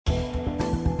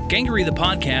Gangery the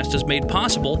Podcast is made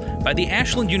possible by the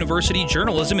Ashland University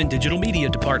Journalism and Digital Media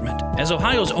Department. As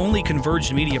Ohio's only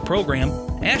converged media program,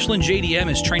 Ashland JDM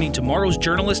is training tomorrow's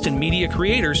journalists and media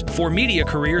creators for media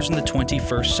careers in the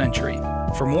 21st century.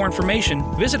 For more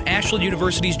information, visit Ashland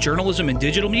University's Journalism and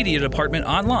Digital Media Department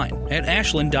online at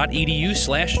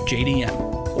ashland.edu/JDM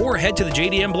or head to the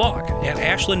JDM blog at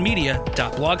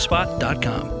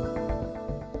ashlandmedia.blogspot.com.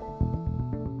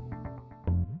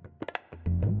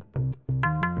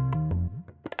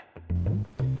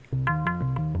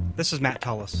 This is Matt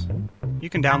Tullis. You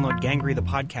can download Gangery the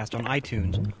Podcast on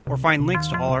iTunes or find links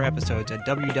to all our episodes at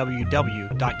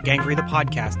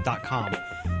www.gangerythepodcast.com.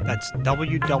 That's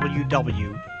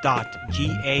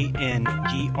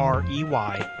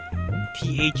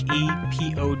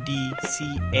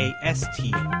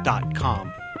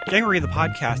www.gangerythepodcast.com. Gangery the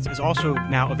Podcast is also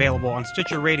now available on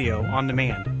Stitcher Radio on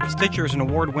demand. Stitcher is an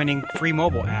award-winning free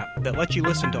mobile app that lets you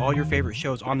listen to all your favorite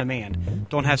shows on demand.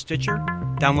 Don't have Stitcher?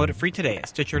 Download it free today at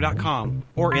Stitcher.com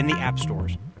or in the app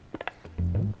stores.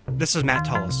 This is Matt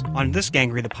Tullis. On this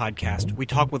Gangery the Podcast, we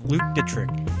talk with Luke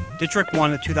Dittrich. Dittrich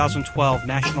won the 2012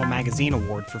 National Magazine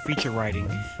Award for feature writing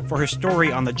for his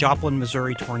story on the Joplin,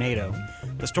 Missouri tornado.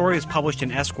 The story is published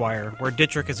in Esquire, where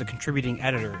Dittrich is a contributing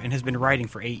editor and has been writing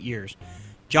for 8 years.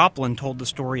 Joplin told the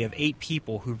story of 8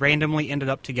 people who randomly ended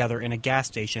up together in a gas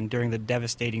station during the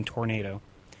devastating tornado.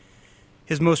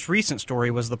 His most recent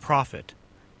story was The Prophet.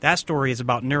 That story is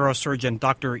about neurosurgeon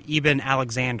Dr. Eben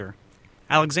Alexander.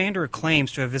 Alexander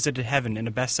claims to have visited heaven in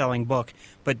a best-selling book,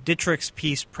 but Dittrich's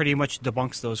piece pretty much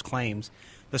debunks those claims.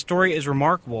 The story is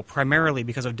remarkable primarily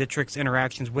because of Dittrich's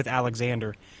interactions with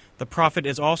Alexander. The Prophet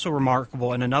is also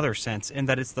remarkable in another sense, in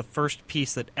that it's the first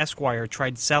piece that Esquire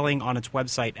tried selling on its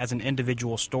website as an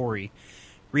individual story.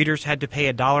 Readers had to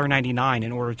pay $1.99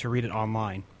 in order to read it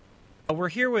online. We're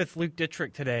here with Luke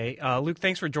Dittrich today. Luke,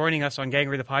 thanks for joining us on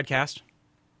Gangery the Podcast.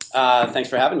 Thanks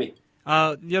for having me.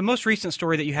 The most recent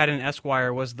story that you had in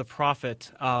Esquire was The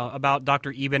Prophet, about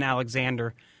Dr. Eben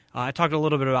Alexander. I talked a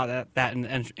little bit about that in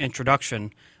the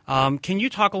introduction. Can you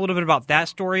talk a little bit about that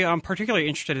story? I'm particularly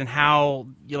interested in how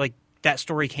that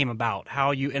story came about,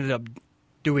 how you ended up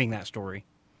doing that story.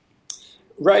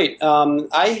 Right.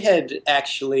 I had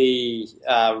actually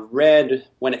read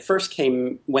when it first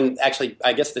came,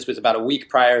 I guess this was about a week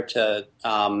prior to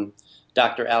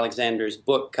Dr. Alexander's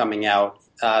book coming out.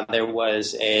 There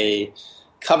was a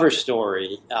cover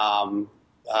story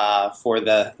for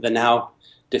the now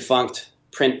defunct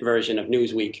print version of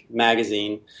Newsweek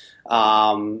magazine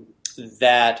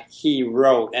that he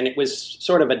wrote, and it was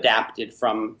sort of adapted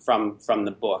from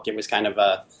the book. It was kind of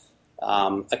a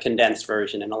condensed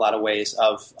version in a lot of ways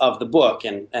of the book,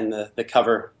 and the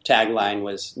cover tagline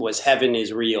was "Heaven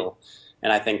is real,"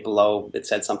 and I think below it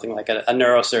said something like a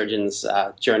neurosurgeon's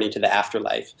journey to the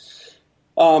afterlife.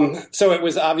 So it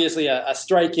was obviously a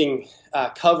striking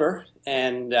cover,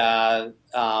 and so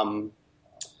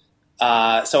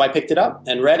I picked it up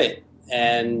and read it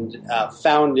and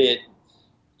found it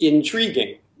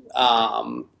intriguing,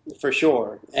 for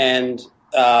sure. And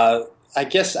I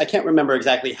guess I can't remember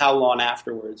exactly how long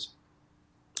afterwards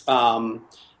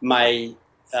my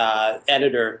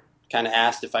editor kind of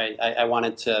asked if I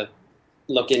wanted to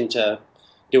look into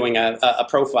doing a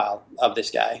profile of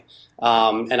this guy.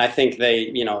 And I think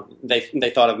they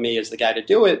thought of me as the guy to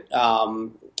do it,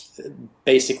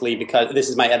 basically because this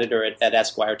is my editor at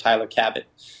Esquire, Tyler Cabot.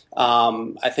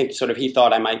 I think sort of he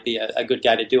thought I might be a good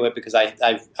guy to do it because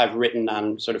I've written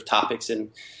on sort of topics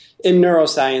in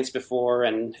neuroscience before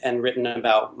and written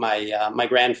about my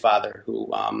grandfather who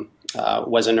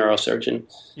was a neurosurgeon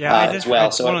as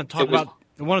well. I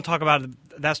want to talk about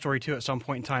that story too at some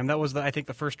point in time. That was I think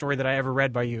the first story that I ever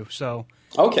read by you. So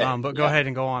okay, but go ahead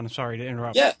and go on. Sorry to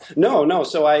interrupt. Yeah, no.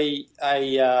 So I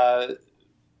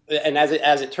and as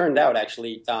it turned out,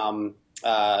 actually,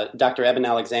 Dr. Eben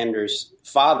Alexander's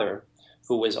father,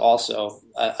 who was also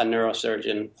a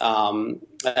neurosurgeon,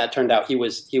 turned out he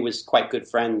was quite good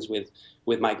friends with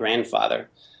my grandfather.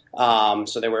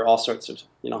 So there were all sorts of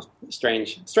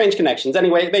strange connections.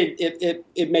 Anyway,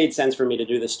 it made sense for me to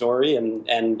do the story,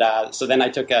 and so then I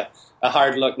took a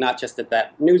hard look not just at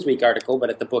that Newsweek article but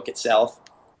at the book itself,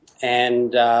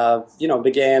 and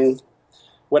began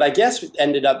what I guess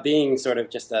ended up being sort of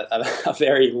just a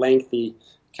very lengthy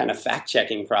kind of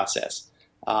fact-checking process.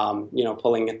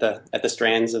 Pulling at the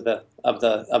strands of the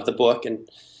book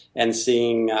and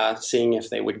seeing if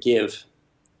they would give,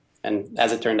 and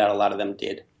as it turned out, a lot of them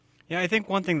did. Yeah, I think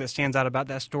one thing that stands out about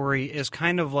that story is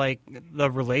kind of like the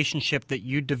relationship that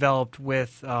you developed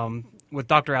with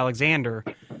Dr. Alexander,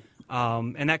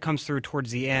 and that comes through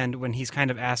towards the end when he's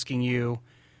kind of asking you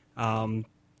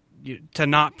to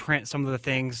not print some of the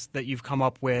things that you've come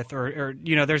up with, or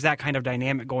there's that kind of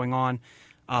dynamic going on.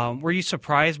 Were you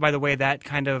surprised by the way that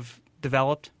kind of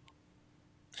developed?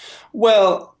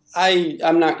 Well,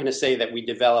 I'm not going to say that we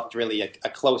developed really a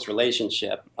close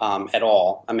relationship at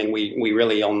all. I mean, we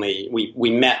really only we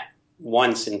met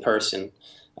once in person.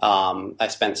 I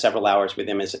spent several hours with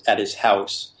him at his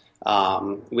house.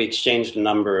 We exchanged a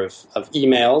number of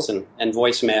emails and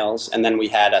voicemails, and then we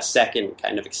had a second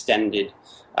kind of extended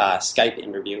Skype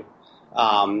interview.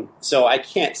 So I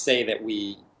can't say that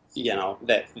we,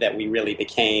 that we really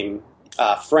became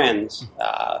friends.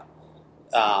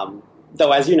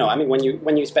 Though, as you know, I mean,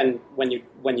 when you spend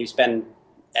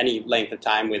any length of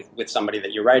time with somebody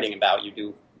that you're writing about, you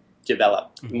do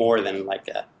develop more than like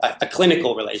a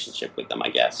clinical relationship with them, I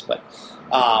guess. But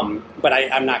I'm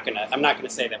not gonna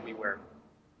say that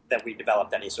we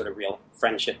developed any sort of real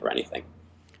friendship or anything.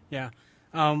 Yeah.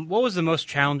 What was the most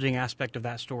challenging aspect of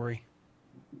that story?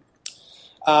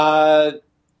 It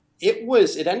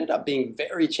ended up being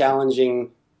very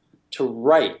challenging to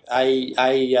write.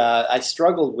 I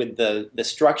struggled with the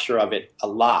structure of it a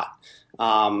lot.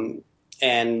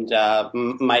 And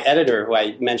my editor, who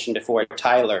I mentioned before,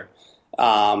 Tyler,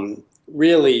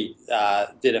 really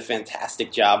did a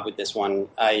fantastic job with this one.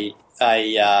 I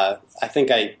think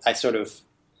I sort of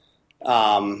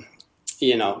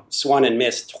swung and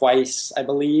missed twice, I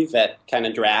believe, at kind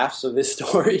of drafts of this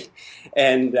story,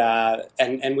 and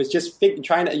was just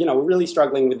trying to, really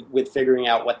struggling with figuring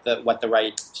out what the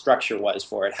right structure was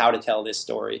for it, how to tell this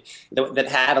story that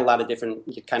had a lot of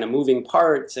different kind of moving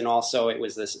parts, and also it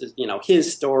was this,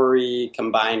 his story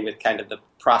combined with kind of the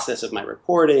process of my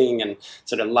reporting and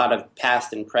sort of a lot of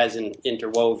past and present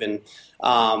interwoven,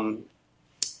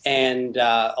 and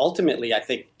ultimately, I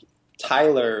think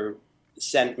Tyler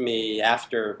sent me,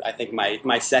 after I think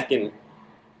my second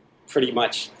pretty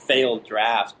much failed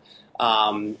draft,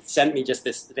 sent me just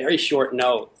this very short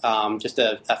note, just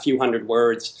a few hundred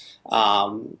words,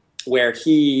 where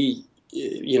he,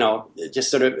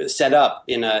 just sort of set up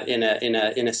in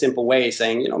a simple way,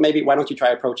 saying, maybe why don't you try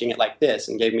approaching it like this,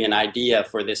 and gave me an idea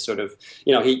for this sort of,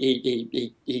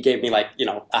 he gave me like,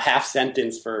 a half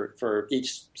sentence for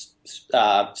each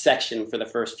section for the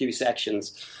first few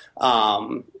sections.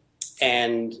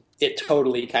 And it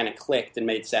totally kind of clicked and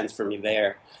made sense for me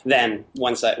there. Then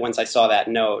once I saw that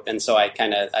note, and so I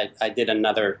did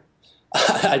another,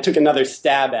 I took another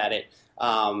stab at it,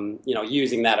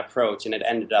 using that approach, and it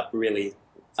ended up really,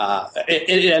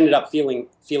 it ended up feeling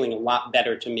a lot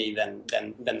better to me than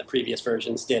the previous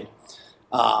versions did.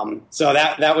 So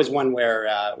that was one where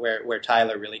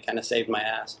Tyler really kind of saved my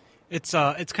ass. It's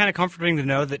kind of comforting to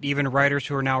know that even writers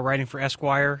who are now writing for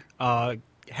Esquire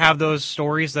have those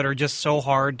stories that are just so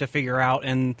hard to figure out,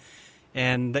 and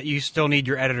that you still need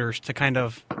your editors to kind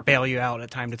of bail you out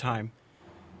at time to time.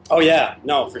 Oh yeah,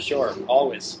 no, for sure,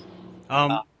 always.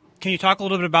 Can you talk a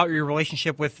little bit about your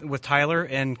relationship with Tyler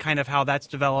and kind of how that's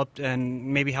developed,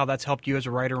 and maybe how that's helped you as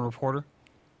a writer and reporter?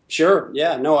 Sure.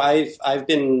 Yeah. No, I've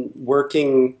been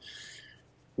working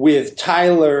with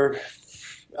Tyler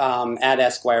at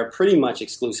Esquire pretty much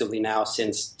exclusively now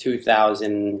since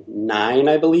 2009,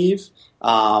 I believe.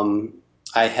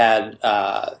 I had,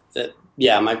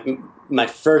 my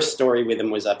first story with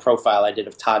him was a profile I did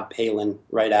of Todd Palin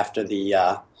right after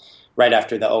the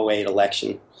 2008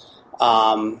 election.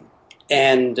 I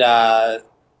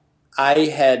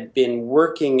had been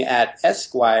working at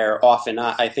Esquire off and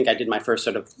on. I think I did my first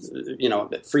sort of,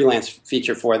 freelance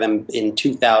feature for them in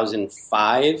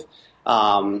 2005.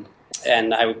 And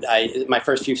my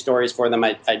first few stories for them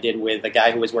I did with a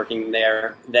guy who was working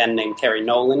there then named Terry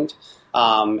Noland.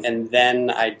 And then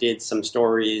I did some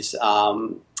stories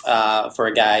for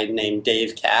a guy named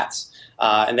Dave Katz,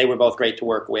 and they were both great to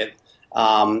work with.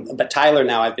 But Tyler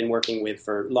now I've been working with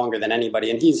for longer than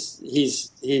anybody, and he's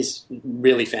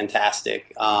really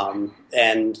fantastic. I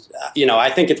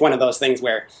think it's one of those things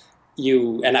where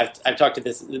I've talked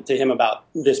to him about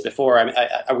this before. I mean,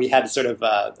 we had sort of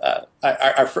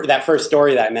that first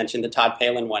story that I mentioned, the Todd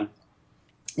Palin one,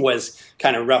 was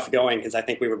kind of rough going because I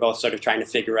think we were both sort of trying to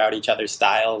figure out each other's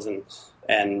styles and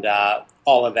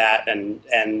all of that, and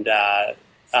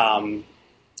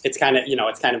it's kind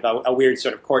of a weird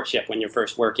sort of courtship when you're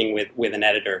first working with an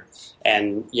editor,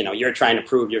 and you're trying to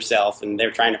prove yourself and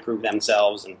they're trying to prove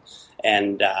themselves,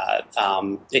 and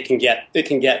it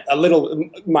can get a little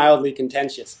mildly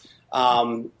contentious.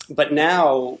 But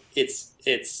now it's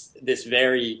this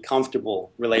very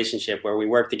comfortable relationship where we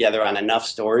work together on enough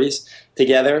stories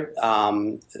together,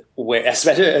 where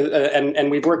especially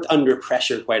and we've worked under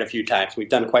pressure quite a few times. We've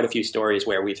done quite a few stories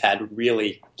where we've had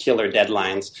really killer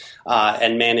deadlines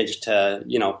and managed to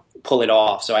pull it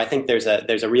off. So I think there's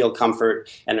a real comfort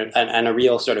and a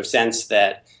real sort of sense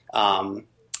that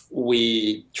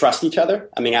we trust each other.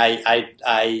 I mean,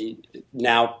 I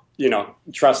now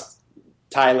trust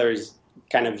Tyler's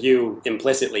kind of view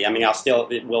implicitly. I mean,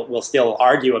 we'll still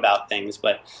argue about things,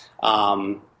 but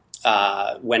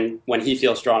when he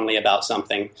feels strongly about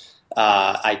something,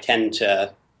 I tend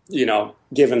to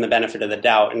give him the benefit of the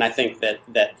doubt, and I think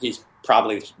that he's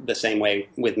probably the same way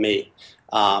with me.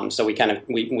 So we kind of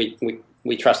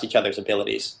we trust each other's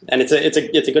abilities, and it's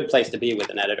a good place to be with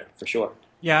an editor for sure.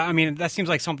 Yeah, I mean, that seems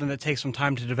like something that takes some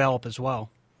time to develop as well.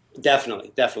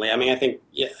 Definitely. I mean, I think,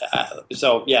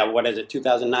 what is it,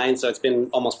 2009? So it's been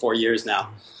almost 4 years now.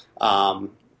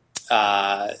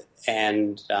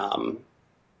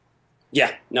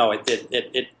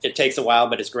 It takes a while,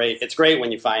 but it's great. It's great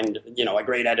when you find, a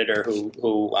great editor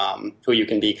who you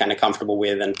can be kind of comfortable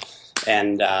with and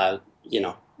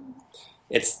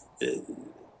it's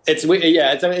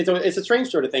a strange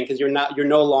sort of thing because you're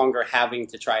no longer having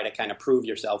to try to kind of prove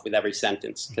yourself with every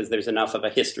sentence because there's enough of a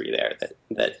history there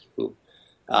that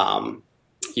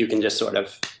you can just sort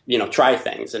of try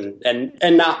things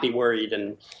and not be worried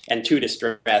and too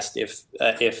distressed if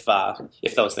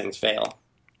those things fail.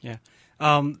 Yeah.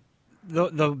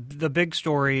 The big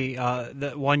story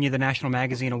that won you the National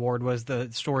Magazine Award was the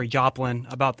story Joplin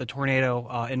about the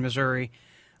tornado in Missouri.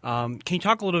 Can you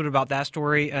talk a little bit about that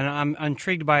story? And I'm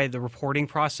intrigued by the reporting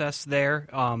process there,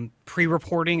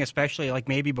 pre-reporting, especially like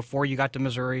maybe before you got to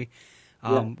Missouri,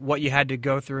 what you had to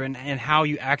go through and how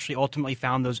you actually ultimately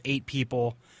found those 8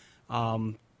 people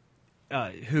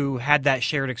who had that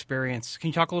shared experience. Can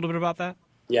you talk a little bit about that?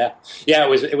 Yeah.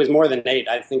 It was more than 8.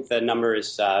 I think the number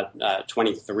is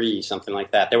 23, something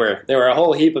like that. There were a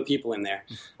whole heap of people in there,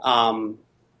 a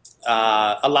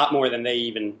lot more than they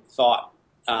even thought.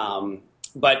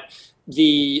 But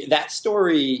that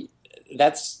story,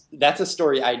 that's a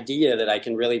story idea that I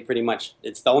can really pretty much,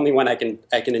 it's the only one I can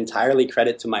entirely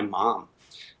credit to my mom.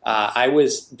 I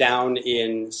was down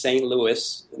in St.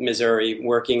 Louis, Missouri,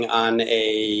 working on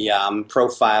a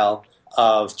profile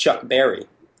of Chuck Berry.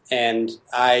 And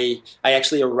I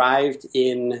actually arrived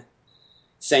in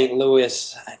St.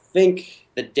 Louis, I think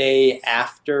the day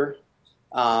after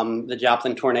the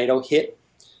Joplin tornado hit.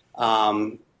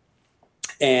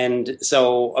 And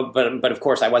so, but of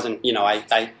course I wasn't,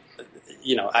 I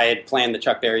had planned the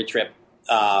Chuck Berry trip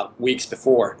weeks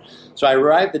before. So I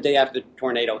arrived the day after the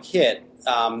tornado hit.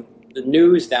 The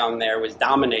news down there was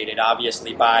dominated,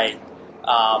 obviously, by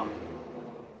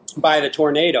the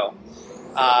tornado.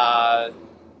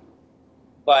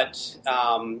 But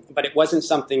it wasn't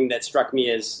something that struck me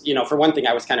as, for one thing,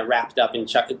 I was kind of wrapped up in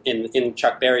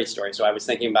Chuck Berry's story. So I was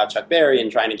thinking about Chuck Berry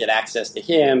and trying to get access to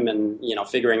him and,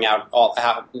 figuring out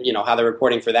how the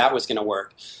reporting for that was going to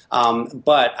work.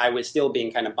 But I was still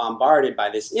being kind of bombarded by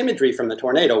this imagery from the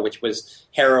tornado, which was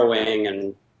harrowing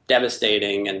and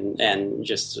devastating and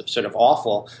just sort of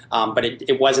awful. But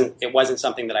it wasn't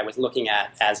something that I was looking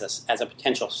at as a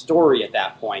potential story at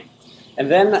that point. And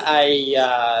then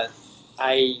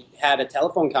I had a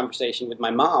telephone conversation with my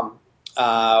mom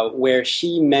where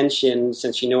she mentioned,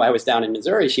 since she knew I was down in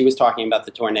Missouri, she was talking about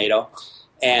the tornado.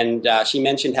 And she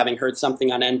mentioned having heard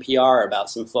something on NPR about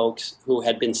some folks who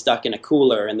had been stuck in a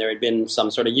cooler, and there had been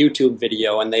some sort of YouTube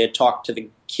video, and they had talked to the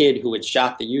kid who had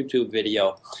shot the YouTube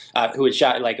video, who had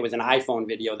shot, like it was an iPhone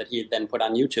video that he had then put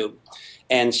on YouTube.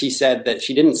 And she said that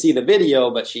she didn't see the video,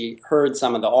 but she heard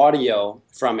some of the audio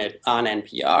from it on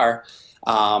NPR.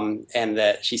 And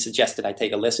that she suggested I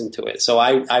take a listen to it. So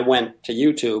I went to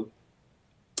YouTube,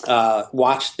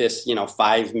 watched this,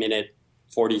 5-minute,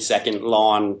 40-second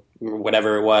long,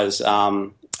 whatever it was,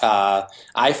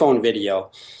 iPhone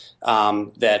video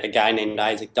that a guy named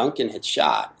Isaac Duncan had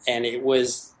shot. And it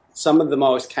was some of the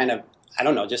most kind of, I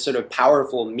don't know, just sort of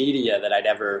powerful media that I'd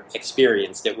ever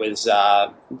experienced. It was,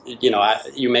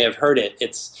 you may have heard it.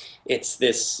 It's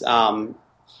this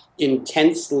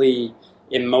intensely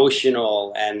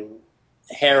emotional and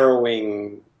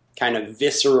harrowing kind of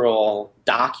visceral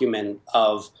document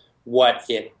of what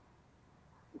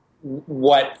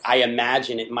I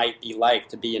imagine it might be like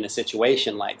to be in a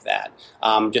situation like that.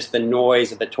 Just the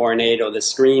noise of the tornado, the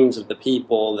screams of the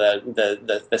people,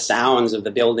 the sounds of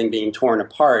the building being torn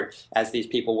apart as these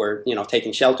people were,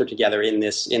 taking shelter together in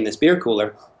this beer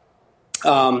cooler.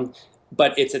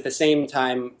 but it's at the same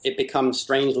time it becomes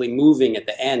strangely moving at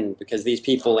the end, because these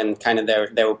people in kind of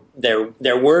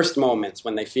their worst moments,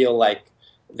 when they feel like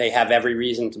they have every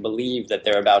reason to believe that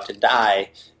they're about to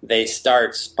die, they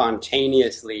start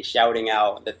spontaneously shouting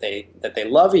out that they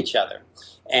love each other.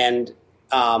 And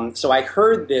so I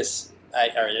heard this.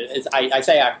 I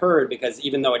say I heard because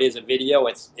even though it is a video,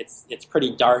 it's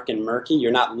pretty dark and murky.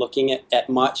 You're not looking at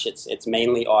much. It's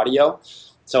mainly audio.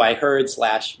 So I heard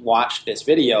 / watched this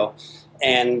video,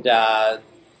 and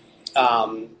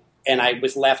I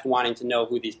was left wanting to know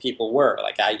who these people were.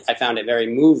 Like I found it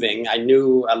very moving. I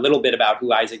knew a little bit about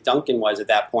who Isaac Duncan was at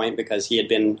that point because he had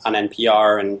been on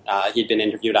NPR and he'd been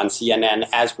interviewed on CNN,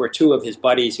 as were two of his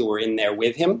buddies who were in there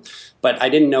with him. But I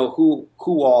didn't know who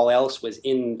all else was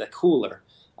in the cooler.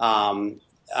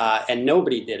 And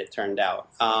nobody did, it turned out,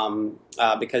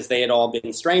 because they had all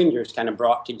been strangers kind of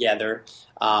brought together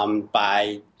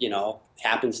by,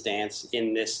 happenstance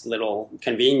in this little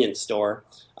convenience store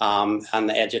on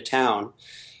the edge of town.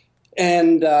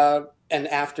 And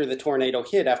after the tornado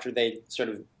hit, after they sort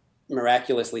of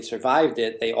miraculously survived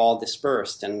it, they all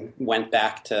dispersed and went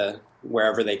back to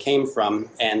wherever they came from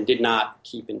and did not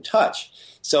keep in touch.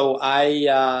 So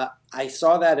I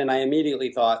saw that, and I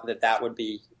immediately thought that would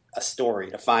be a story,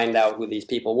 to find out who these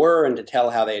people were and to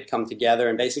tell how they had come together,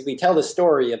 and basically tell the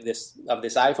story of this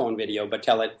iPhone video, but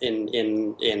tell it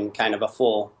in kind of a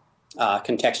full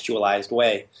contextualized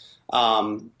way.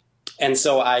 And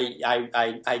so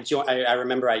I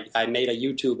remember I made a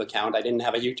YouTube account. I didn't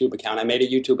have a YouTube account. I made a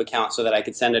YouTube account so that I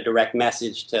could send a direct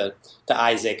message to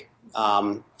Isaac,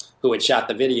 who had shot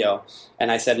the video,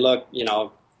 and I said, look,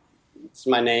 it's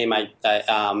my name. I'm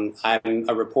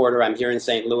a reporter. I'm here in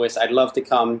St. Louis. I'd love to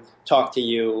come talk to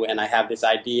you, and I have this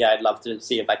idea. I'd love to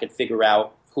see if I could figure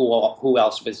out who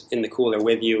else was in the cooler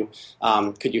with you.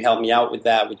 Could you help me out with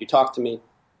that? Would you talk to me?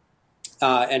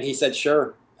 And he said,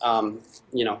 sure. Come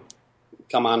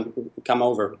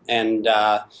over. And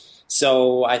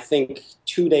so I think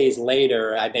 2 days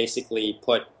later, I basically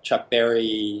put Chuck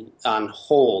Berry on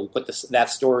hold, put that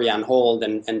story on hold,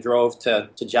 and drove to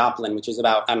Joplin, which is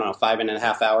about,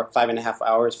 5.5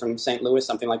 hours from St. Louis,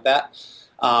 something like that.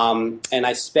 And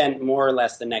I spent more or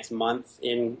less the next month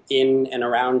in and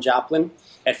around Joplin.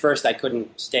 At first, I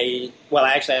couldn't stay. Well,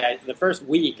 actually, the first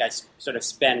week I sort of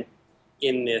spent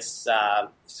in this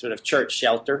sort of church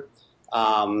shelter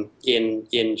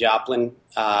in Joplin.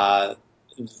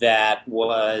 That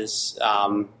was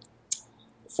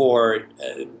for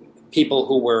people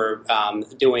who were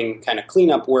doing kind of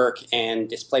cleanup work and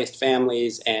displaced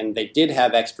families, and they did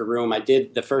have extra room. I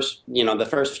did the first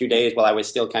few days while I was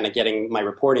still kind of getting my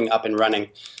reporting up and running.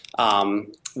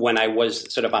 When I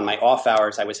was sort of on my off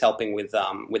hours, I was helping with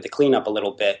the cleanup a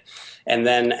little bit. And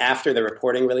then after the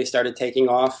reporting really started taking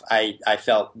off, I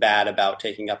felt bad about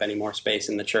taking up any more space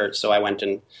in the church. So I went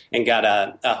and got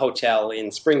a hotel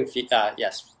in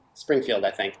Springfield,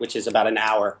 I think, which is about an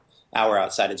hour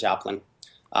outside of Joplin,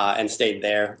 and stayed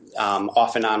there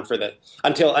off and on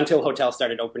until hotels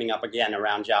started opening up again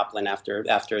around Joplin after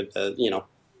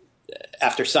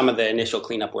some of the initial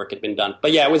cleanup work had been done.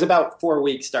 But yeah, it was about 4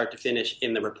 weeks start to finish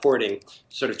in the reporting,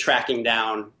 sort of tracking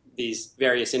down these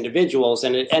various individuals.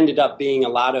 And it ended up being a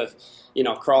lot of,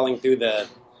 crawling through the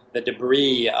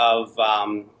debris of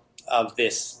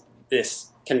this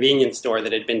convenience store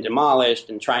that had been demolished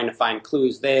and trying to find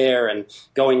clues there, and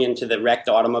going into the wrecked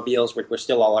automobiles, which were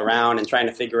still all around, and trying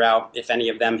to figure out if any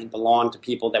of them had belonged to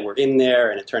people that were in there.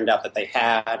 And it turned out that they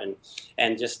had,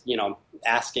 and just,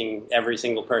 asking every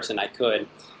single person I could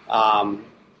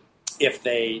if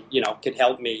they, could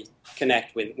help me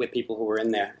connect with people who were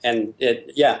in there. And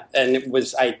it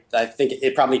was, I think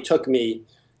it probably took me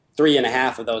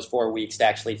 3.5 of those 4 weeks to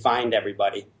actually find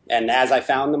everybody. And as I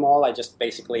found them all, I just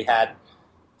basically had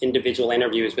individual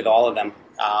interviews with all of them,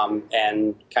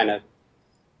 and kind of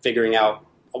figuring out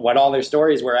what all their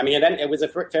stories were. I mean, it was a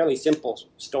fairly simple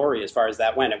story as far as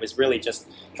that went. It was really just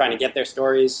trying to get their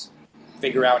stories,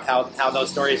 figure out how those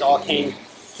stories all came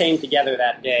together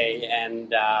that day,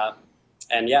 and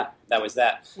yeah, that was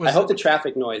that. I hope the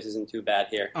traffic noise isn't too bad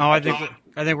here. Oh, I think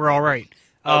we're all right.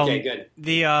 Okay, good.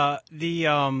 The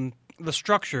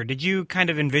structure. Did you kind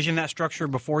of envision that structure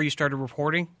before you started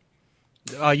reporting,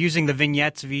 using the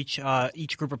vignettes of each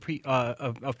group of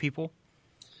people?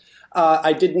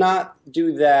 I did not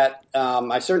do that.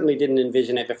 I certainly didn't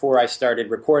envision it before I started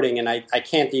reporting, and I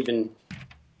can't even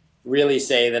really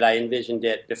say that I envisioned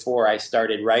it before I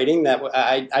started writing. That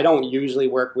I don't usually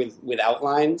work with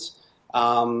outlines,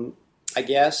 I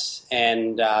guess,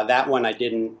 and that one I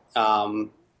didn't.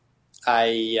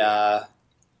 I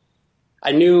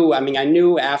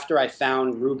knew after I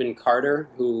found Reuben Carter,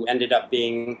 who ended up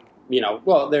being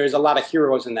well, there's a lot of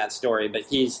heroes in that story, but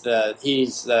he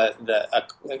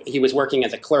was working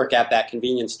as a clerk at that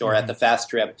convenience store at the Fast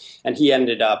Trip, and he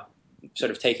ended up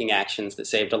sort of taking actions that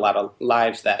saved a lot of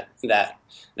lives that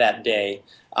day,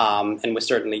 and was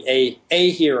certainly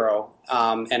a hero,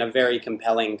 and a very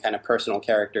compelling kind of personal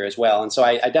character as well. And so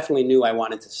I definitely knew I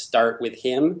wanted to start with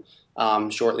him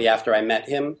shortly after I met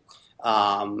him.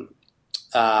 But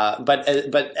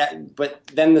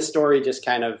then the story just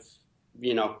kind of,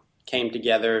 came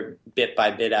together bit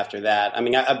by bit after that. I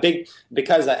mean,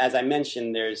 because as I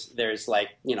mentioned, there's like,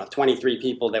 23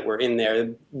 people that were in there.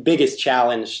 The biggest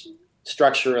challenge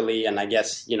structurally, and I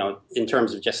guess, in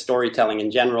terms of just storytelling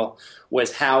in general,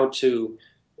 was how to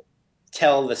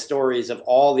tell the stories of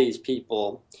all these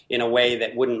people in a way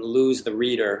that wouldn't lose the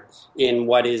reader in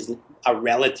what is a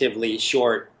relatively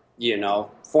short,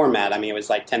 format. I mean, it was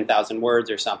like 10,000 words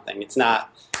or something. It's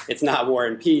not War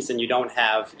and Peace, and you don't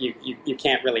have you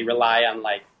can't really rely on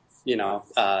like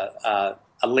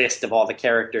a list of all the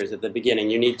characters at the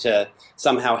beginning. You need to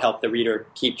somehow help the reader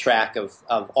keep track of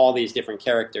all these different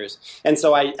characters. And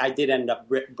so I did end up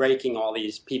breaking all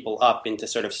these people up into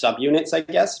sort of subunits, I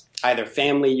guess, either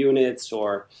family units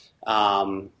or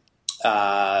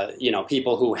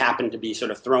people who happen to be sort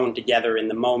of thrown together in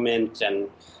the moment. And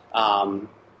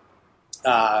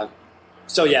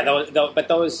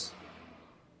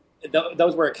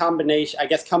those were a combination, I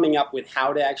guess. Coming up with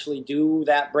how to actually do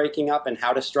that breaking up and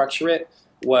how to structure it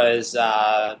was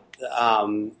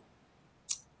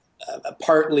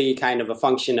partly kind of a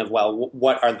function of, well,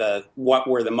 what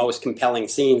were the most compelling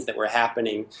scenes that were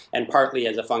happening, and partly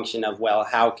as a function of, well,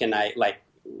 how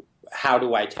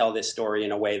do I tell this story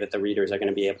in a way that the readers are going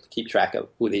to be able to keep track of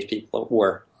who these people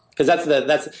were? Because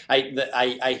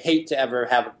I hate to ever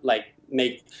have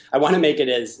I want to make it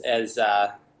as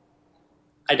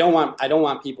I don't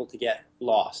want people to get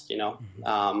lost, Mm-hmm.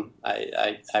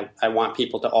 I want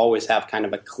people to always have kind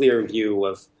of a clear view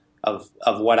of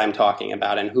what I'm talking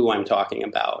about and who I'm talking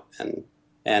about, and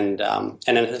in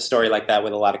a story like that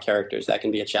with a lot of characters, that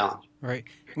can be a challenge. Right.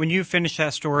 When you finished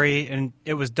that story and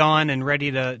it was done and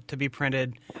ready to be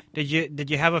printed, did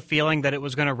you have a feeling that it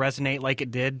was going to resonate like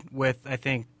it did with, I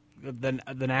think,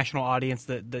 the national audience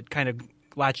that kind of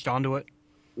latched onto it?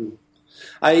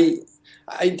 I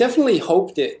definitely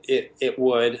hoped it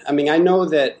would. I mean, I know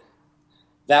that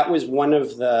was one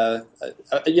of the,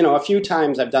 a few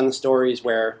times I've done stories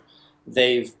where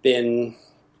they've been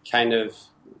kind of,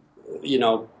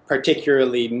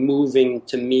 particularly moving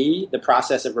to me. The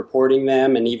process of reporting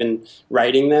them and even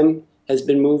writing them has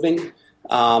been moving.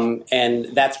 And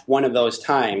that's one of those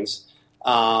times.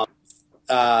 So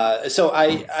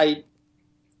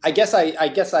I guess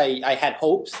I had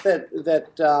hopes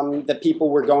that people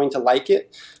were going to like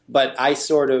it, but I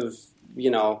sort of,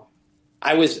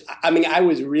 I was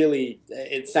really,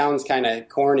 it sounds kind of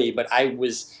corny, but I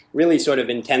was really sort of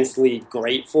intensely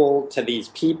grateful to these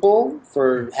people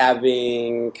for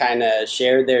having kind of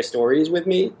shared their stories with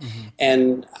me. Mm-hmm.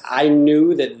 And I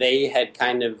knew that they had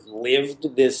kind of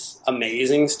lived this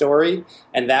amazing story,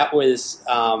 and that was,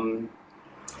 and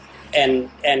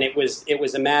it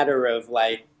was a matter of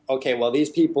like, okay, well, these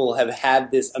people have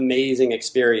had this amazing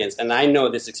experience, and I know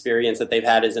this experience that they've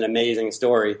had is an amazing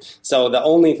story. So the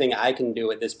only thing I can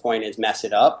do at this point is mess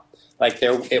it up. Like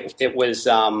it was,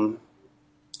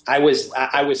 I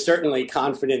was certainly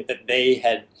confident that they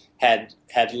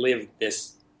had lived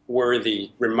this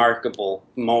worthy, remarkable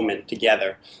moment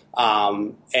together,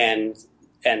 and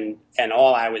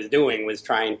all I was doing was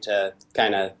trying to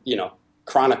kind of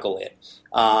chronicle it.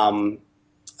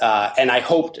 And I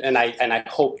hoped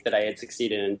that I had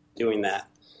succeeded in doing that.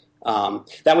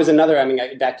 That was another. I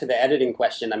mean, back to the editing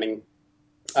question. I mean,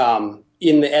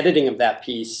 in the editing of that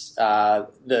piece,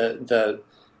 the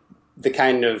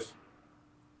kind of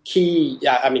key.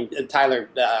 I mean, Tyler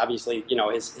obviously,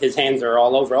 his hands are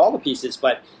all over all the pieces,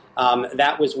 but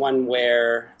that was one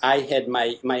where I had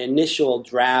my initial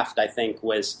draft, I think,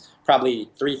 was probably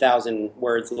 3,000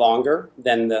 words longer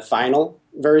than the final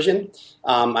version.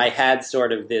 I had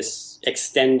sort of this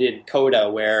extended coda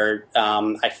where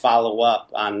I follow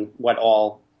up on what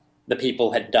all the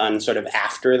people had done sort of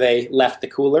after they left the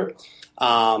cooler.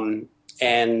 And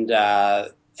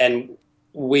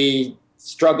we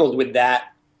struggled with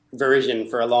that version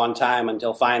for a long time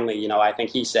until finally, I think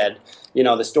he said,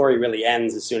 the story really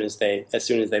ends as soon as they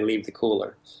leave the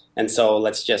cooler. And so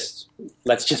let's just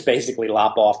basically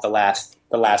lop off the last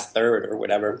third or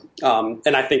whatever.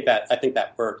 And I think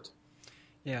that worked.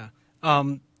 Yeah.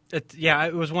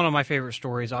 It was one of my favorite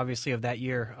stories, obviously, of that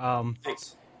year.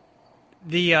 Thanks.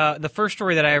 The first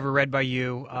story that I ever read by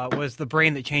you was The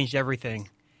Brain That Changed Everything.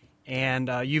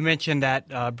 And you mentioned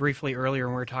that briefly earlier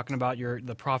when we were talking about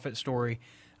the prophet story.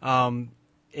 And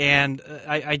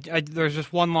there's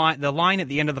just one line, the line at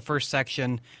the end of the first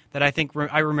section that I think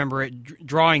I remember it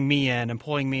drawing me in and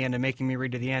pulling me in and making me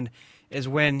read to the end, is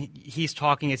when he's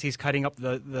talking as he's cutting up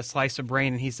the slice of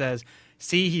brain, and he says,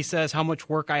 "See," he says, "how much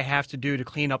work I have to do to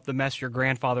clean up the mess your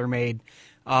grandfather made."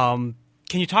 Can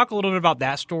you talk a little bit about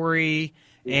that story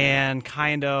and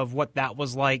kind of what that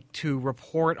was like to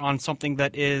report on something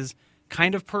that is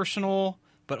kind of personal,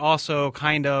 but also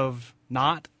kind of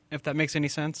not, if that makes any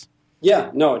sense?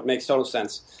 Yeah, no, it makes total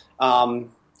sense.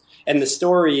 And the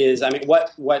story is, I mean,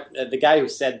 what the guy who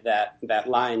said that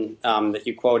line that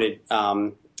you quoted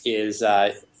is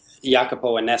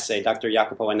Jacopo Annese, Dr.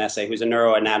 Jacopo Annese, who's a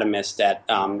neuroanatomist at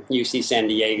UC San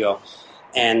Diego.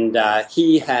 And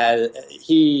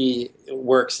he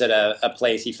works at a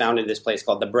place, he founded this place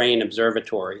called the Brain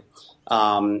Observatory.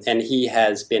 And he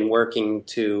has been working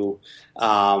to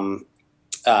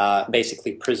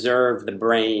basically preserve the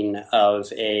brain of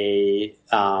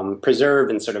preserve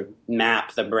and sort of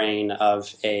map the brain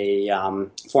of a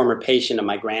former patient of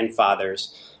my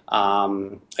grandfather's,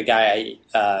 a guy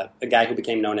who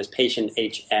became known as Patient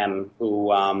HM,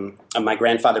 who my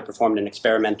grandfather performed an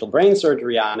experimental brain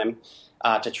surgery on him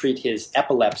to treat his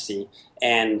epilepsy,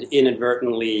 and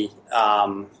inadvertently,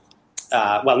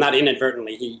 well, not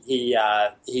inadvertently,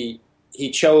 he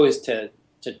chose to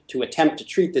attempt to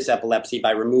treat this epilepsy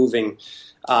by removing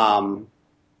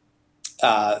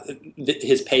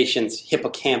his patient's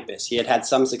hippocampus. He had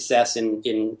some success in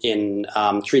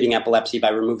treating epilepsy by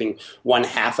removing one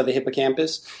half of the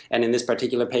hippocampus, and in this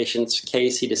particular patient's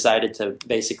case, he decided to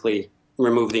basically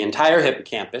remove the entire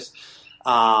hippocampus,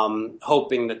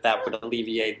 hoping that would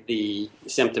alleviate the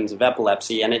symptoms of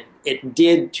epilepsy. And it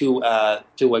did to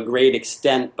a great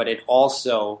extent, but it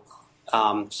also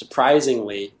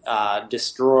surprisingly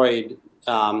destroyed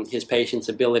his patient's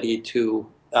ability to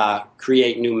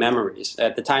create new memories.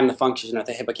 At the time, the function of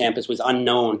the hippocampus was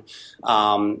unknown,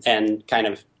 and kind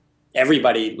of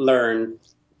everybody learned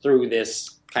through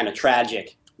this kind of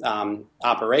tragic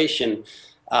operation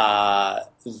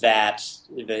that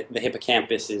the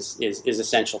hippocampus is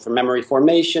essential for memory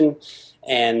formation.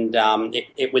 And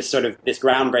it was sort of this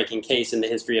groundbreaking case in the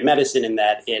history of medicine, in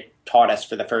that it taught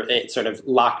us it sort of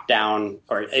locked down,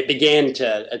 or it began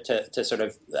to sort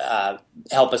of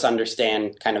help us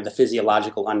understand kind of the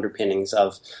physiological underpinnings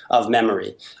of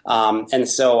memory. And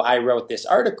so I wrote this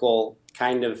article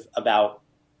kind of about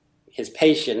his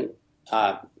patient,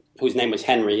 whose name was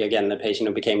Henry, again, the patient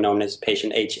who became known as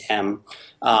Patient HM,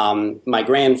 my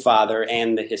grandfather,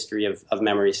 and the history of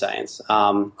memory science.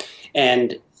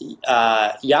 And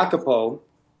Jacopo,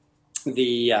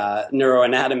 the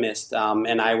neuroanatomist,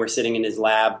 and I were sitting in his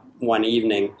lab one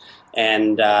evening,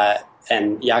 and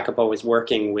Jacopo was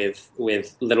working with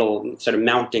little sort of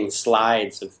mounting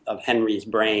slides of Henry's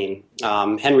brain.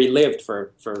 Henry lived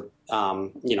for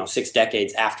 6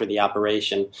 decades after the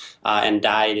operation, and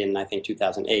died in, I think,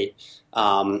 2008.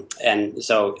 And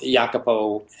so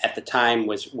Jacopo at the time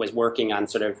was working on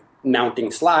sort of mounting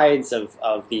slides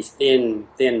of these thin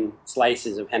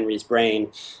slices of Henry's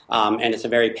brain, and it's a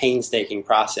very painstaking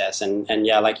process. And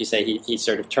yeah, like you say, he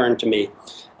sort of turned to me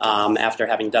after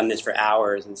having done this for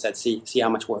hours and said, see how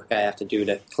much work I have to do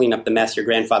to clean up the mess your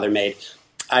grandfather made.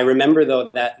 I remember, though,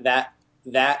 that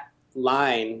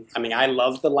line, I mean, I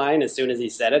loved the line. As soon as he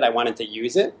said it, I wanted to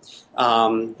use it,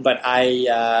 but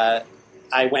I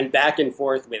went back and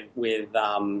forth with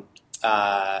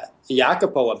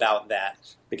Jacopo about that,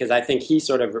 because I think he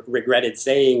sort of regretted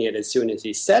saying it as soon as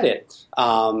he said it,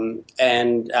 and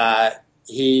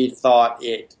he thought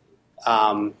it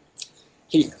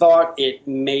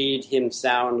made him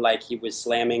sound like he was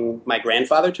slamming my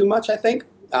grandfather too much, I think,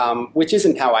 which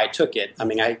isn't how I took it. I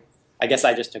mean, I guess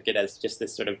I just took it as just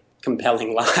this sort of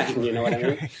compelling line, you know what I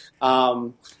mean?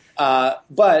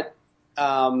 But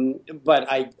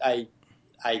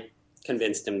I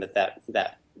convinced him that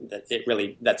it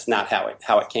really, that's not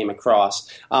how it came across.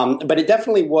 But it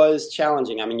definitely was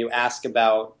challenging. I mean, you ask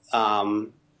about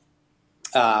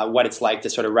what it's like to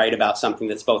sort of write about something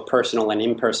that's both personal and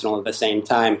impersonal at the same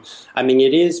time. I mean,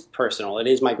 it is personal. It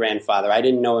is my grandfather. I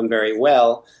didn't know him very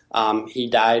well. He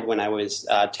died when I was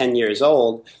 10 years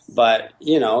old, but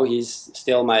he's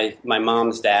still my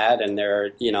mom's dad, and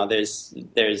there's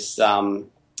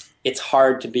it's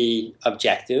hard to be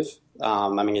objective.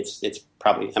 I mean, it's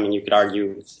probably, I mean, you could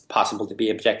argue it's possible to be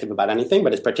objective about anything,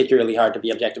 but it's particularly hard to be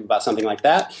objective about something like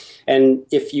that. And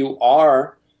if you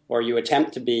are, or you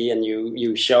attempt to be, and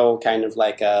you show kind of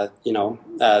like a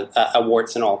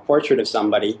warts and all portrait of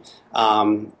somebody,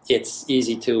 it's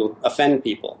easy to offend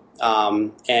people.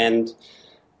 And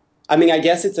I mean, I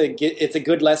guess it's a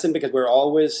good lesson because we're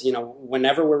always,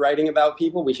 whenever we're writing about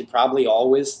people, we should probably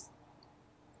always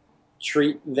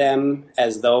treat them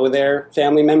as though they're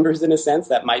family members in a sense.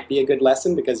 That might be a good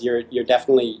lesson because you're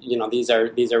definitely, these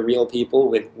are real people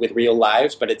with real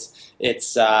lives, but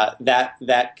it's that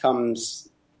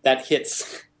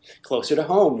hits closer to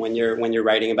home when you're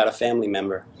writing about a family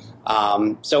member.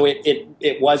 So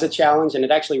it was a challenge, and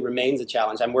it actually remains a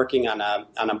challenge. I'm working on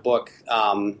a book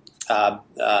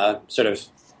sort of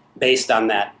based on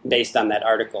that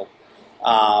article.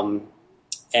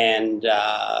 And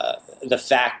the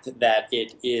fact that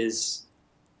it is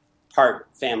part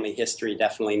family history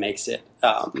definitely makes it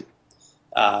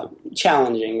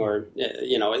challenging, or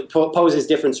it poses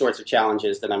different sorts of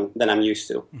challenges than I'm used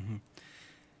to. Mm-hmm.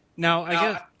 Now, I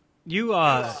guess you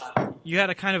had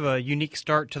a kind of a unique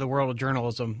start to the world of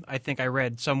journalism. I think I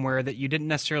read somewhere that you didn't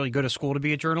necessarily go to school to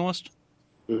be a journalist.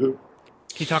 Mm-hmm.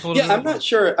 Can you talk a little bit? Yeah,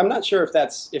 I'm not sure if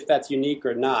that's unique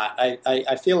or not.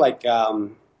 I feel like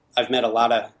I've met a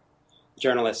lot of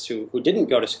journalists who didn't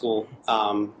go to school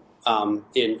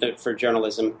for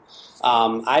journalism.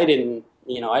 I didn't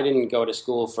go to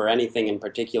school for anything in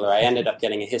particular. I ended up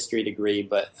getting a history degree,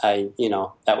 but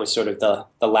that was sort of the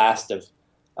last of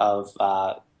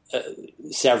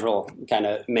several kind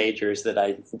of majors that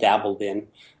I dabbled in.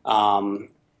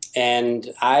 And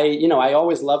I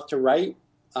always loved to write.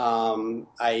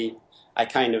 I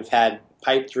kind of had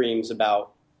pipe dreams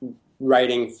about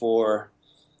writing for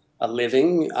a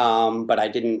living, but I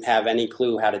didn't have any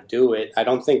clue how to do it. I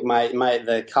don't think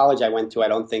the college I went to, I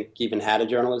don't think even had a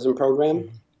journalism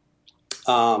program.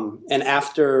 And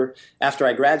after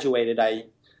I graduated, I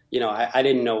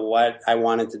didn't know what I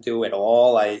wanted to do at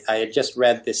all. I had just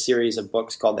read this series of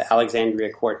books called the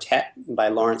Alexandria Quartet by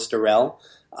Lawrence Durrell,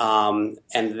 and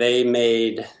they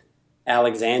made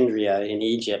Alexandria in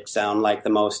Egypt sound like the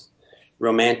most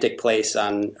romantic place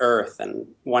on earth. And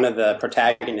one of the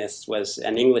protagonists was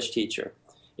an English teacher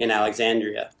in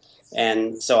Alexandria.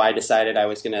 And so I decided I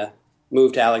was going to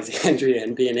move to Alexandria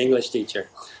and be an English teacher.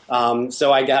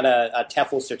 So I got a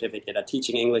TEFL certificate, a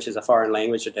Teaching English as a Foreign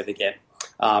Language certificate,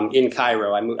 in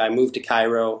Cairo. I moved to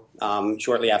Cairo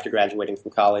shortly after graduating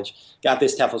from college, got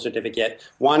this TEFL certificate,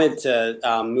 wanted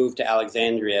to move to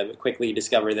Alexandria, but quickly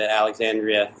discovered that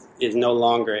Alexandria is no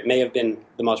longer, it may have been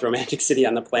the most romantic city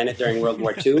on the planet during World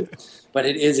War II, but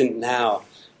it isn't now.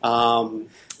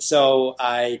 So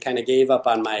I kind of gave up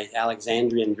on my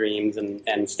Alexandrian dreams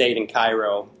and stayed in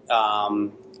Cairo,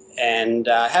 and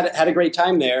had a great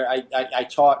time there.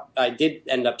 I did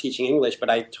end up teaching English,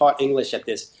 but I taught English at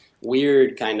this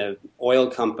weird kind of oil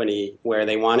company where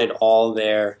they wanted all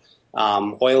their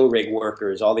oil rig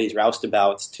workers, all these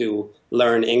roustabouts, to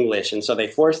learn English. And so they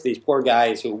forced these poor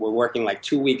guys who were working like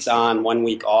 2 weeks on, 1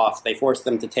 week off, they forced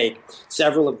them to take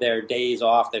several of their days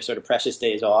off, their sort of precious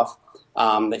days off.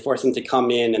 They forced them to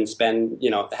come in and spend,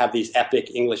 have these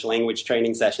epic English language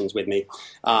training sessions with me,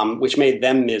 which made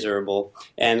them miserable.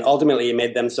 And ultimately it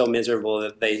made them so miserable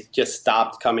that they just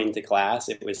stopped coming to class.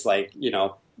 It was like,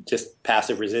 just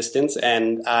passive resistance.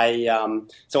 And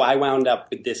so I wound up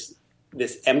with this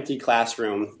empty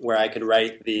classroom where I could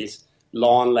write these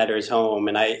long letters home.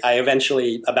 And I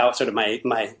eventually, about sort of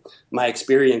my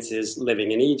experiences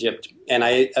living in Egypt, and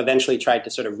I eventually tried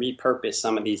to sort of repurpose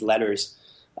some of these letters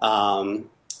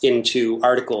into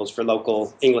articles for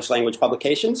local English language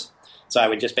publications. So I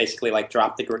would just basically like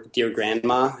drop the Dear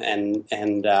Grandma and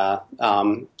kind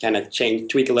of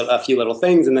tweak a few little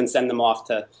things and then send them off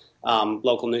to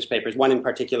local newspapers, one in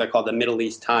particular called the Middle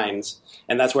East Times.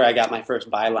 And that's where I got my first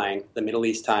byline, the Middle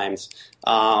East Times.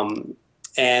 And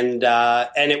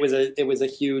it was a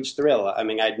huge thrill. I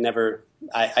mean, I'd never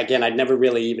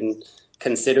really even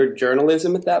considered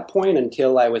journalism at that point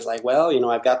until I was like, well,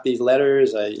 I've got these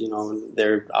letters,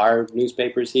 there are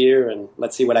newspapers here, and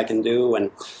let's see what I can do.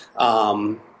 And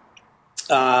I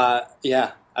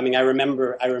mean, I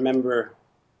remember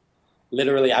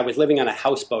literally, I was living on a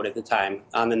houseboat at the time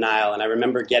on the Nile, and I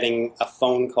remember getting a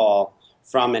phone call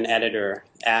from an editor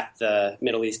at the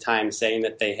Middle East Times saying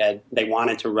that they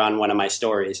wanted to run one of my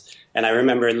stories. And I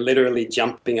remember literally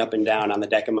jumping up and down on the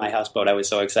deck of my houseboat. I was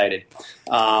so excited.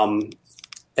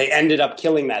 They ended up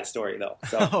killing that story, though.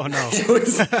 So oh, no.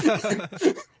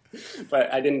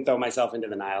 But I didn't throw myself into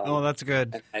the Nile. Oh, that's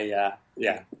good. I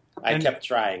kept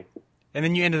trying. And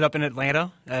then you ended up in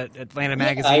Atlanta, at Atlanta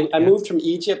Magazine. I moved from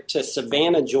Egypt to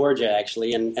Savannah, Georgia,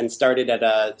 actually, and started at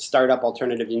a startup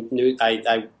alternative news.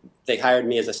 They hired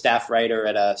me as a staff writer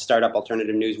at a startup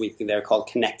alternative news weekly there called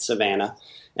Connect Savannah,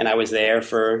 and I was there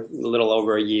for a little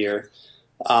over a year.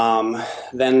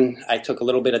 Then I took a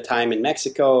little bit of time in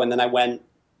Mexico, and then I went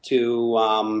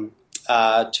to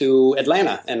to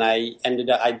Atlanta, and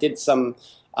I did some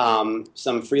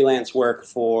freelance work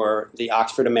for the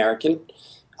Oxford American,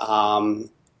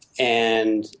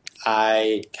 and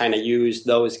I kind of used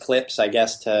those clips, I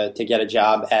guess, to get a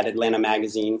job at Atlanta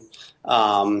Magazine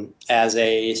as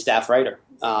a staff writer.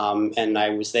 And I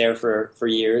was there for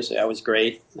years. That was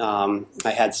great. I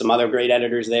had some other great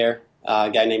editors there,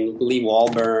 a guy named Lee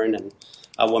Walburn and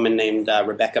a woman named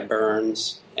Rebecca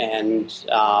Burns. And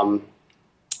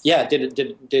had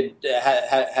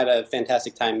a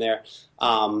fantastic time there.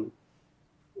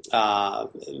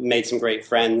 Made some great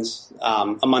friends,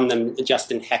 among them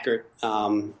Justin Heckert,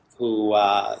 who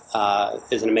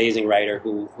is an amazing writer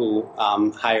who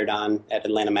hired on at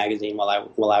Atlanta Magazine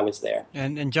while I was there.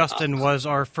 And Justin was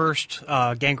our first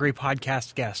Gangrey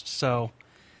podcast guest, so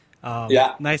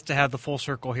nice to have the full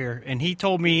circle here. And he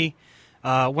told me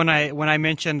when I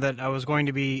mentioned that I was going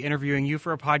to be interviewing you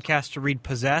for a podcast to read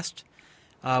Possessed,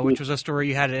 which was a story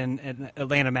you had in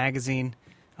Atlanta Magazine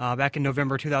back in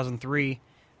November 2003,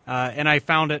 and I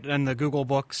found it in the Google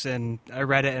Books and I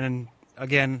read it, and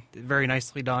again, very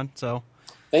nicely done. So,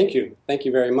 thank you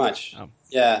very much.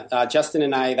 Justin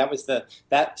and I,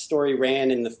 that story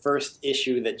ran in the first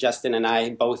issue that Justin and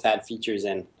I both had features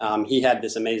in. He had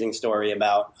this amazing story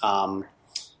about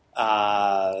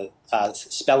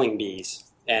spelling bees,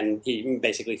 and he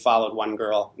basically followed one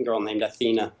girl named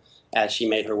Athena as she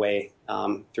made her way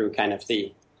through kind of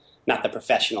not the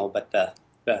professional, but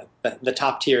the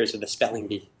top tiers of the spelling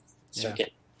bee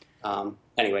circuit.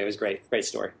 Anyway, it was great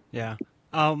story. Yeah.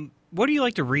 What do you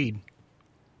like to read?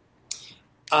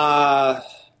 I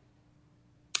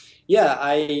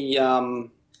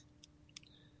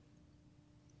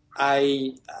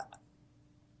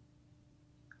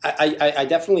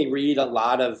definitely read a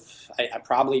lot of. I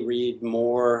probably read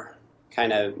more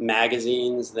kind of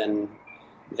magazines than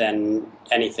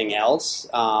anything else.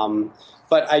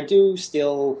 But I do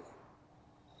still.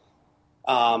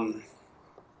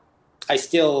 I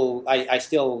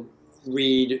still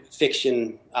read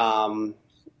fiction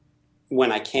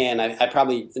when I can. I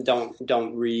probably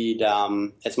don't read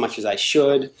as much as I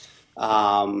should,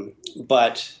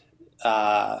 but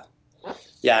I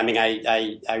mean,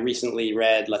 I recently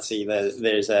read. Let's see,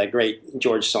 there's a great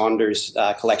George Saunders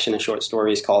collection of short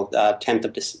stories called 10th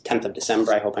of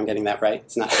December. I hope I'm getting that right.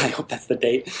 It's not. I hope that's the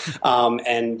date.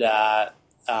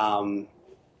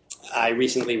 I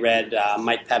recently read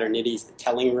Mike Paternitti's The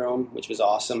Telling Room, which was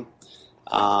awesome.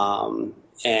 Then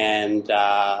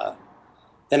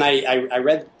I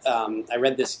read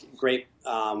this great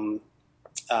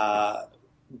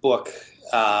book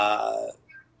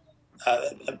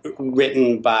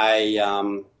written by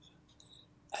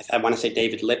I want to say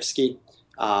David Lipsky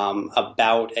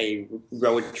about a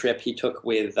road trip he took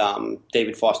with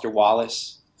David Foster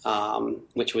Wallace.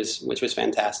 Which was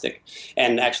fantastic,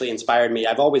 and actually inspired me.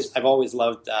 I've always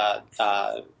loved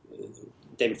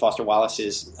David Foster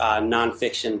Wallace's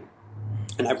nonfiction,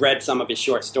 and I've read some of his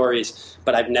short stories,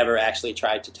 but I've never actually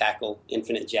tried to tackle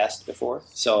Infinite Jest before.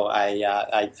 So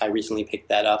I recently picked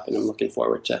that up, and I'm looking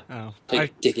forward to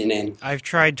digging in. I've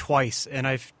tried twice, and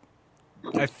I've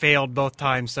failed both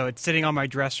times. So it's sitting on my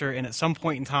dresser, and at some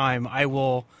point in time, I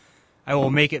will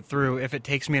make it through if it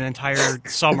takes me an entire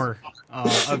summer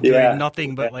of doing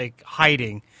nothing but like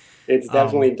hiding. It's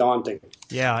definitely daunting.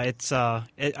 Yeah, it's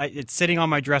sitting on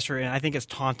my dresser, and I think it's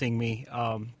taunting me.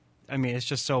 I mean, it's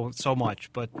just so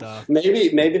much. But maybe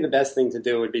the best thing to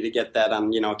do would be to get that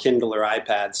on Kindle or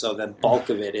iPad, so the bulk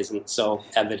of it isn't so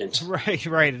evident.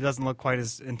 Right. It doesn't look quite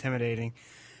as intimidating.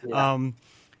 Yeah.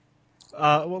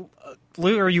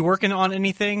 Lou, are you working on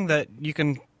anything that you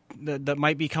can? That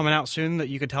might be coming out soon that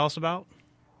you could tell us about?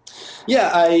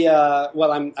 Yeah,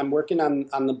 I'm working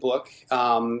on the book,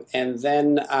 and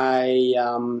then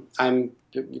I'm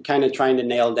kind of trying to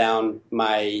nail down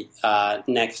my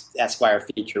next Esquire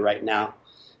feature right now,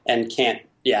 and can't.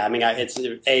 Yeah, I mean,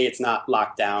 it's not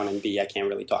locked down, and B, I can't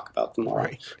really talk about them all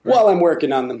while I'm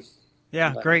working on them.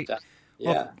 Yeah, but, great.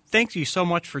 Well, thank you so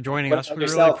much for joining us. We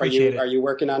really appreciate it. Are you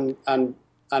working on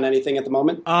anything at the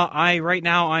moment? Right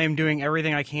now I am doing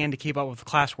everything I can to keep up with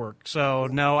classwork. So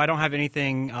no, I don't have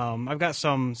anything. I've got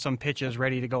some pitches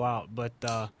ready to go out, but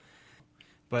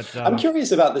I'm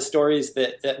curious about the stories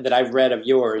that I've read of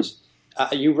yours.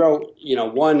 You wrote,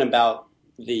 one about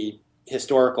the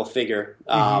historical figure,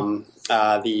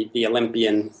 the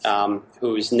Olympian,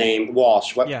 whose name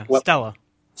Walsh.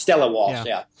 Stella Walsh.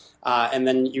 Yeah. And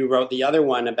then you wrote the other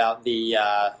one about the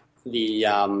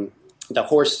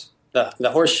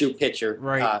horseshoe pitcher,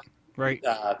 right.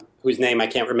 Whose name I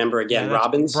can't remember again.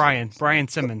 Robbins, Brian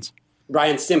Simmons.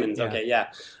 Brian Simmons. Okay, yeah.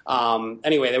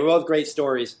 Anyway, they were both great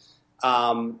stories.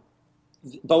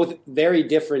 both very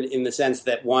different in the sense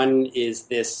that one is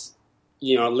this,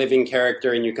 living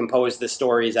character, and you compose the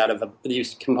story out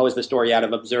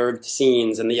of observed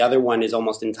scenes, and the other one is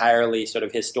almost entirely sort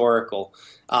of historical.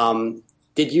 Was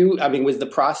the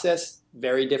process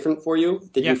very different for you?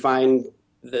 Did you find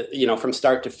from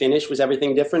start to finish, was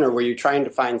everything different, or were you trying to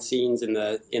find scenes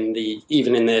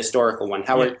even in the historical one?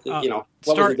 What was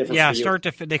the difference? Yeah, start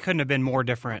to they couldn't have been more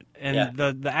different. And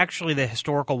the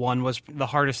historical one was the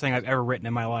hardest thing I've ever written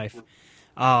in my life.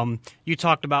 You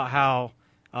talked about how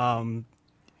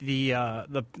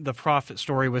the prophet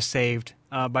story was saved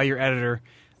by your editor.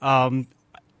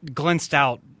 Glenn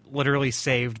Stout literally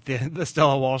saved the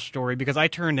Stella Walsh story, because I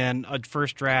turned in a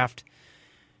first draft.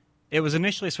 It was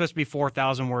initially supposed to be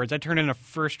 4,000 words. I turned in a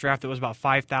first draft that was about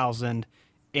 5,000,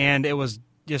 and it was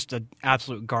just an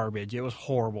absolute garbage. It was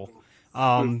horrible.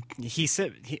 He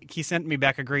sent me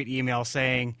back a great email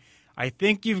saying, "I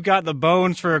think you've got the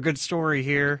bones for a good story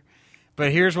here,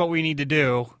 but here's what we need to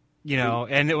do."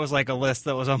 And it was like a list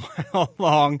that was a mile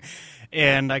long,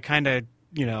 and I kind of,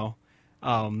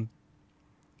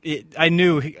 I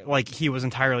knew he was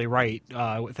entirely right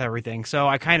with everything. So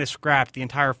I kind of scrapped the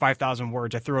entire 5,000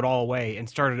 words. I threw it all away and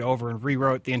started over and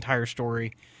rewrote the entire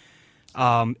story.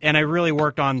 And I really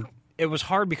worked on – it was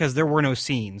hard because there were no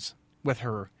scenes with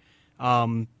her.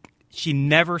 She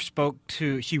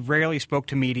rarely spoke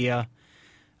to media.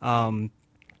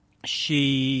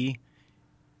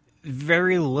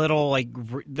 Very little,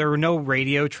 there were no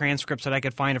radio transcripts that I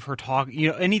could find of her talk.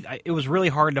 It was really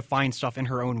hard to find stuff in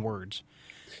her own words.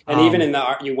 And even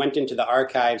you went into the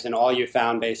archives, and all you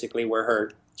found basically were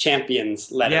her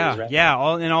champions letters, right? Yeah.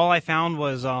 All I found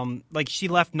was she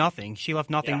left nothing. She left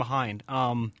nothing behind.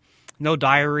 No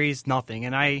diaries, nothing.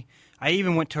 And I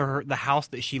even went to the house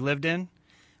that she lived in,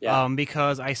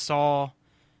 because I saw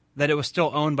that it was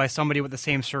still owned by somebody with the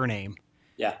same surname.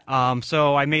 Yeah.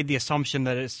 So I made the assumption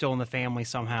that it's still in the family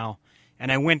somehow.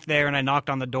 And I went there and I knocked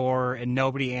on the door and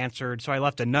nobody answered. So I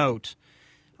left a note.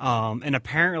 And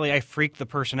apparently I freaked the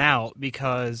person out,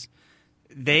 because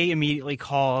they immediately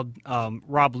called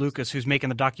Rob Lucas, who's making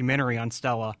the documentary on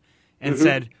Stella, and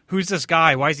said, "Who's this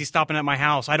guy? Why is he stopping at my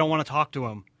house? I don't want to talk to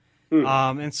him."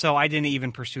 And so I didn't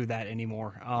even pursue that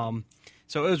anymore.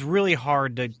 So it was really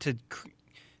hard to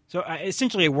so I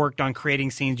essentially worked on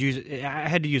creating scenes. I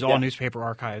had to use all newspaper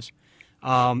archives.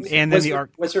 And then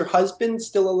was her husband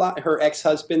still alive? Her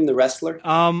ex-husband, the wrestler?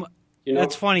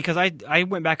 That's funny, because I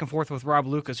went back and forth with Rob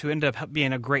Lucas, who ended up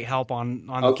being a great help on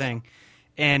the thing.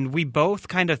 And we both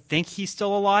kind of think he's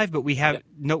still alive, but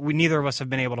neither of us have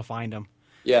been able to find him.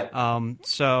 Yeah.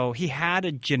 So he had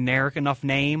a generic enough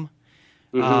name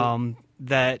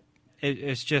that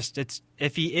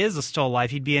if he is still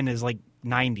alive, he'd be in his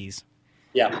 90s.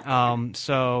 Yeah.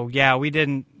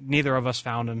 Neither of us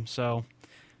found him. So,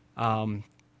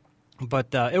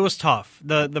 but it was tough.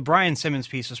 The Brian Simmons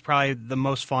piece was probably the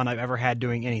most fun I've ever had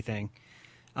doing anything.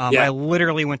 I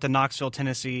literally went to Knoxville,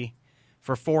 Tennessee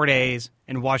for 4 days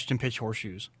and watched him pitch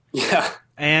horseshoes. Yeah.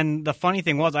 And the funny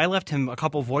thing was, I left him a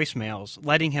couple voicemails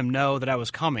letting him know that I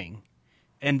was coming,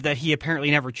 and that he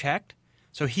apparently never checked.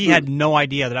 So he had no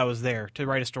idea that I was there to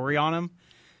write a story on him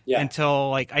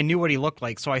until I knew what he looked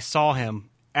like. So I saw him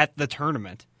at the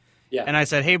tournament. Yeah. And I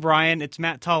said, "Hey, Brian, it's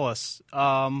Matt Tullis.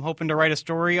 Hoping to write a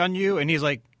story on you." And he's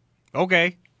like,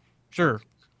 "Okay, sure."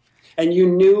 And you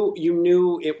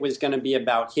knew it was going to be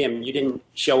about him. You didn't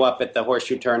show up at the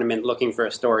horseshoe tournament looking for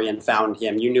a story and found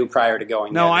him. You knew prior to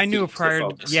going. No, I knew prior.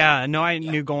 I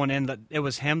knew going in that it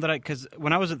was him because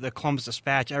when I was at the Columbus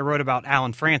Dispatch, I wrote about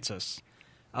Alan Francis.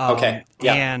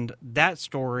 And that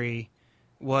story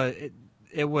was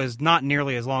it was not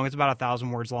nearly as long. It's about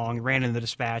 1,000 words long. It ran in the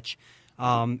Dispatch,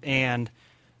 and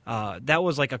that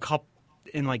was a couple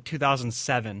in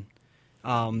 2007.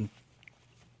 And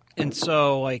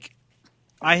so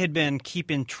I had been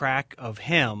keeping track of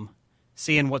him,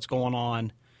 seeing what's going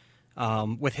on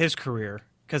with his career,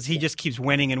 because he just keeps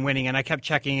winning and winning, and I kept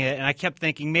checking it, and I kept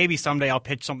thinking maybe someday I'll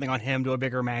pitch something on him to a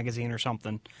bigger magazine or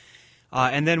something.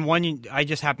 And then I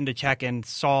just happened to check and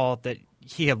saw that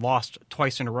he had lost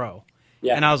twice in a row.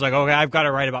 Yeah. And I was like, okay, I've got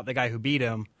to write about the guy who beat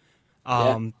him,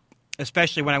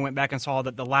 especially when I went back and saw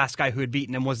that the last guy who had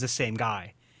beaten him was the same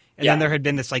guy. And then there had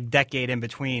been this decade in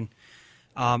between.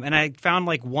 And I found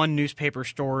one newspaper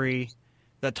story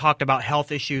that talked about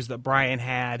health issues that Brian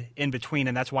had in between,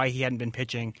 and that's why he hadn't been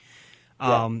pitching.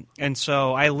 And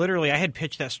so I had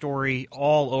pitched that story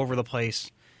all over the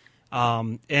place,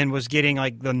 and was getting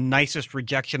the nicest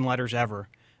rejection letters ever.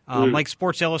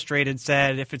 Sports Illustrated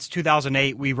said, if it's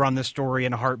 2008, we run this story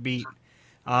in a heartbeat,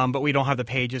 but we don't have the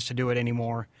pages to do it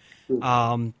anymore.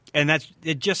 And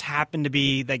it just happened to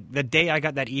be like the day I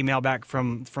got that email back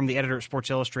from the editor at Sports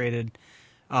Illustrated.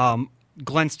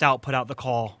 Glenn Stout put out the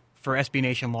call for SB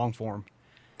Nation long form.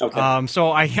 Okay.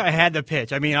 So I had the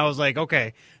pitch. I mean, I was like,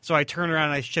 okay. So I turned around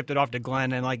and I shipped it off to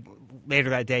Glenn, and like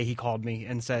later that day he called me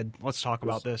and said, let's talk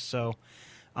about this. So,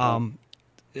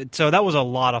 so that was a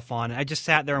lot of fun. I just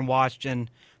sat there and watched, and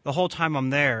the whole time I'm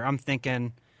there, I'm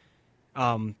thinking,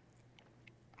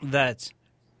 that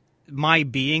my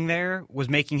being there was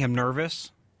making him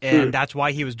nervous, and that's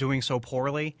why he was doing so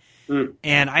poorly.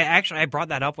 And I brought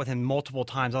that up with him multiple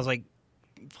times. I was like,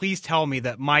 please tell me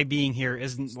that my being here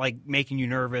isn't like making you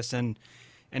nervous and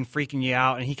freaking you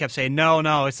out. And he kept saying,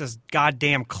 no, it's this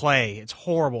goddamn clay. It's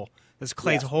horrible. This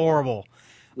clay's horrible.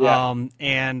 Yeah.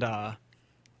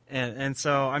 And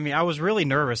so, I mean, I was really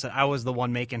nervous that I was the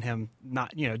one making him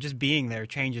not, just being there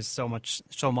changes so much.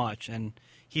 And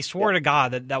he swore to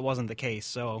God that wasn't the case.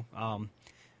 So,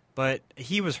 but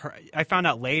he was hurt. I found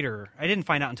out later, I didn't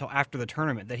find out until after the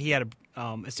tournament, that he had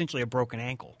essentially a broken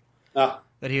ankle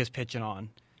that he was pitching on.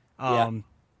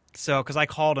 So, because I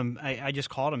called him, I just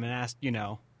called him and asked,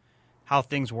 how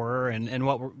things were and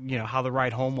what were, how the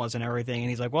ride home was and everything. And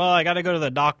he's like, well, I got to go to the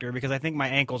doctor because I think my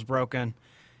ankle's broken.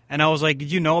 And I was like,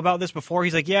 did you know about this before?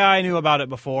 He's like, yeah, I knew about it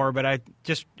before, but I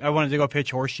wanted to go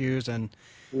pitch horseshoes. And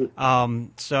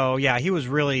so, yeah, he was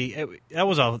that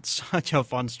was such a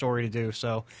fun story to do.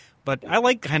 So, but I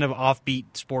like kind of offbeat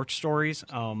sports stories.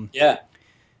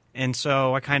 And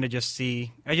so I kind of just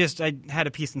I had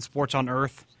a piece in Sports on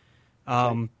Earth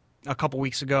a couple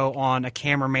weeks ago on a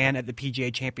cameraman at the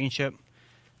PGA Championship.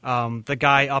 The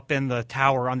guy up in the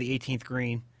tower on the 18th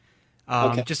green.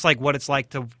 Just like what it's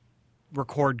like to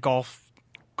record golf's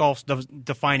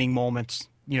defining moments,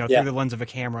 through the lens of a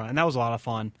camera. And that was a lot of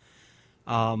fun.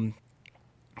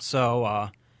 So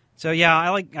yeah, I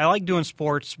like doing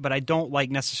sports, but I don't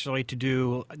like necessarily to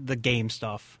do the game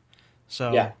stuff.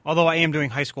 So, although I am doing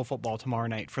high school football tomorrow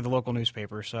night for the local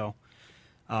newspaper, so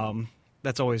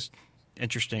that's always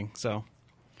interesting. So,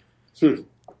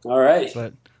 all right.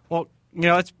 But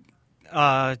it's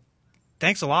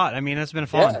thanks a lot. I mean, it's been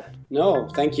fun. Yeah. No,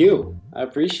 thank you. I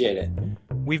appreciate it.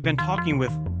 We've been talking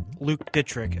with Luke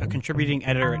Dittrich, a contributing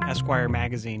editor at Esquire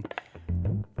magazine.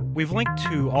 We've linked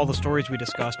to all the stories we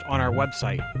discussed on our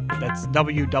website. That's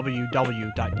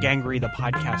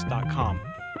www.gangreythepodcast.com.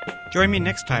 Join me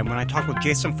next time when I talk with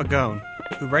Jason Fagone,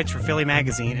 who writes for Philly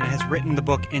Magazine and has written the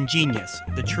book Ingenious,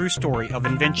 the true story of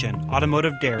invention,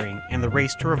 automotive daring, and the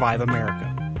race to revive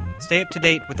America. Stay up to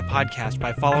date with the podcast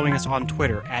by following us on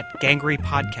Twitter at Gangrey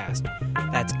Podcast.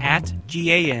 That's at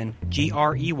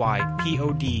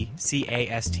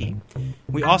GANGREYPODCAST.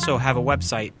 We also have a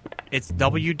website. It's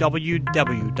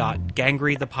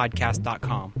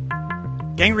www.gangreythepodcast.com.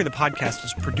 Gangrey the Podcast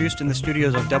is produced in the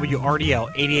studios of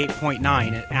WRDL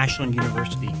 88.9 at Ashland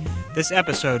University. This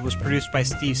episode was produced by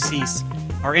Steve Cease.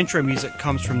 Our intro music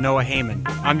comes from Noah Heyman.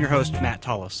 I'm your host, Matt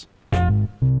Tullis.